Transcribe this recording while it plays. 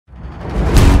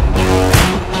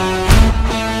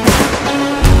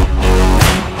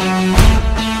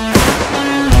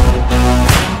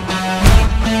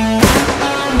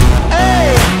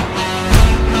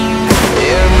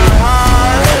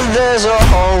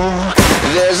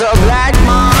There's a black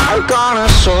mark on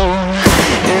her soul.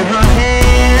 In her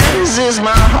hands is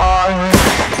my heart,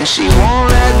 and she won't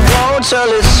let go till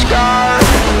it's scarred.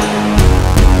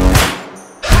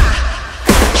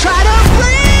 Try to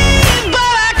breathe,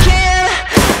 but I can't,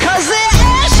 'cause the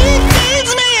air she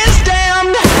feeds me is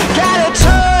damned. Got a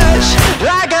touch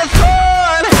like a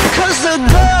thorn, 'cause the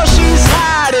girl she's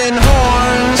hiding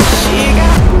horns. She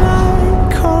got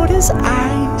blood cold as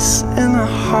ice and a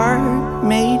heart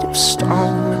made of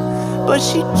stone, but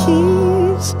she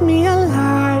keeps me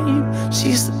alive.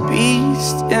 She's the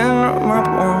beast in my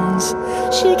bones.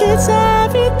 She gets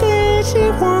everything she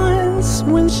wants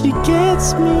when she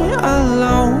gets me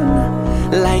alone,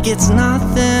 like it's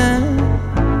nothing.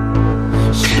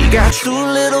 She got two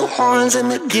little horns and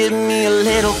they give me a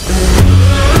little bit.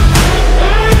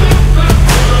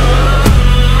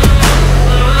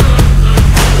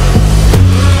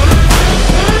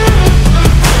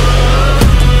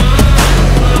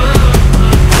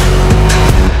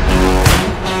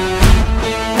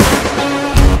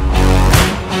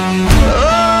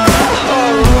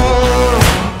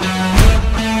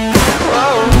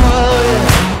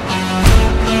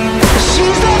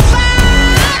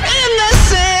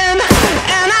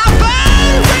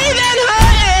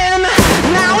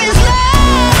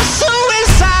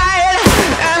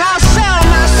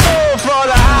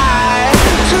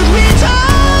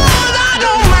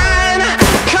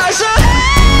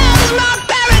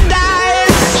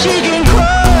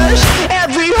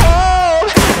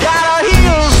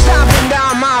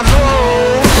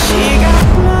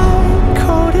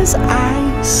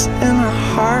 Ice and a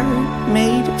heart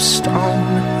made of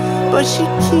stone, but she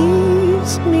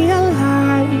keeps me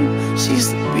alive. She's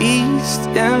the beast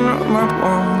in my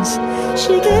bones.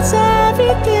 She gets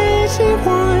everything she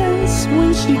wants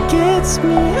when she gets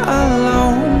me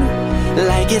alone,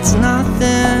 like it's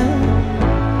nothing.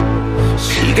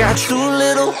 She got two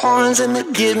little horns and they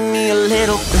give me a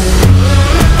little bit.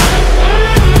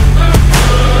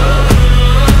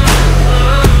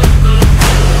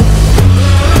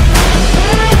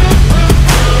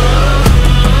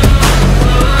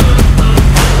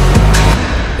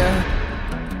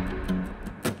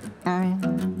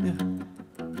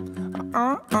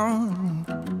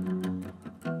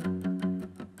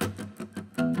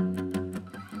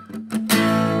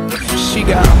 She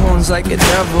got horns like a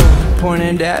devil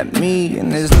pointed at me,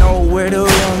 and there's nowhere to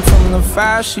run from the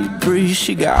fire she breathes.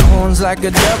 She got horns like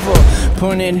a devil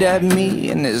pointed at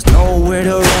me, and there's nowhere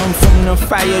to run from the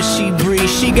fire she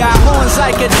breathes. She got horns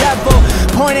like a devil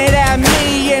pointed at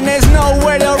me, and there's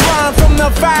nowhere to run from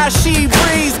the fire she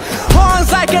breathes.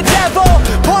 Horns like a devil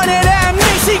pointed at me.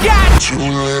 She got two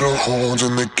little horns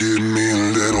and they give me a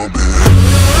little bit.